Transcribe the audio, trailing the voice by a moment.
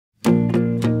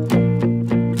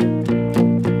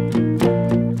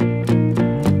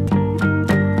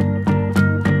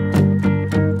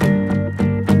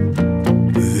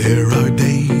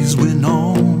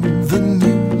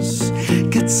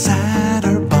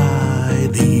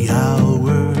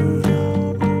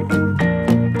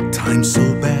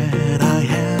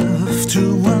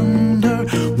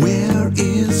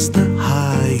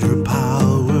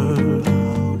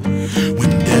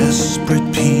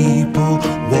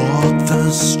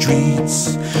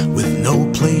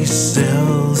place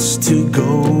else to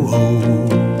go.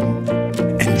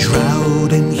 And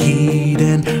drought and heat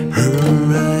and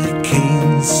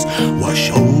hurricanes wash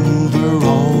over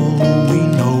all we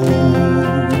know.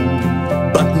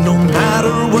 But no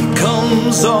matter what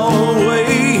comes our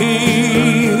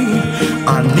way,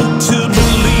 I need to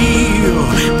believe,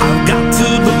 I've got to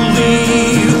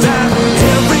believe that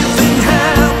everything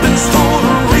happens for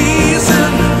a reason,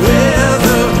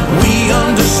 whether we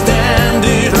understand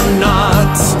it or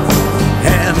not.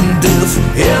 And if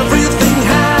everything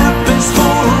happens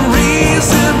for a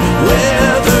reason,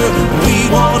 whether we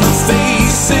want to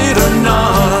face it or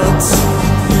not,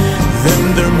 then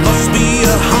there must be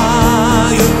a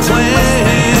higher plan.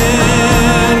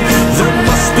 There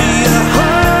must be a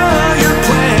higher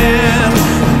plan.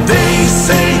 They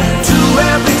say to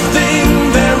everything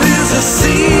there is a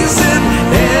season,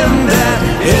 and that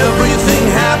everything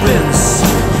happens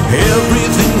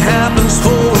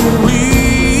for a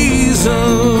reason.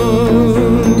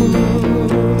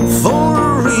 For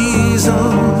a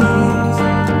reason.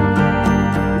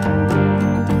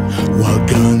 While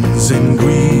guns and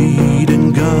greed and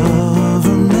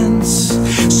governments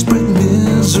spread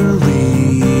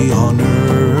misery on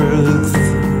earth,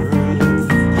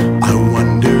 I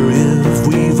wonder if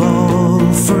we've all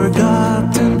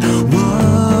forgotten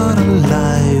what a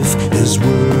life is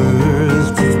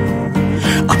worth.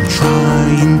 I'm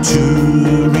trying to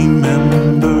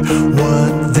remember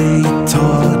what they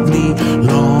taught me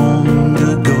long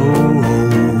ago.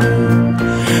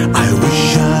 I wish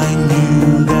I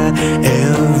knew that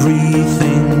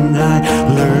everything I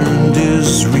learned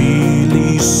is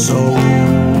really so.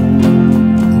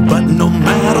 But no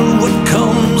matter what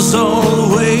comes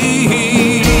our way,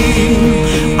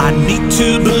 I need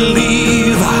to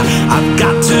believe, I've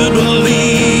got to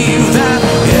believe that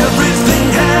everything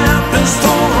happens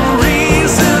for a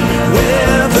reason,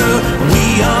 whether we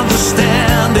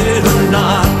understand it or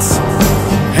not.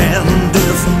 And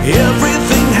if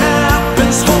everything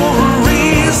happens for a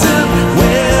reason,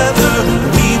 whether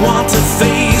we want to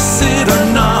face it or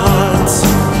not,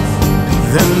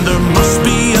 then there must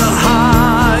be a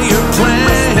higher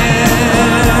plan.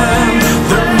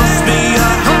 There must be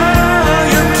a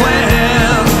higher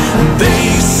plan. They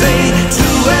say to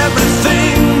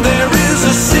everything there is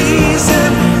a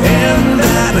season, and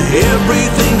that every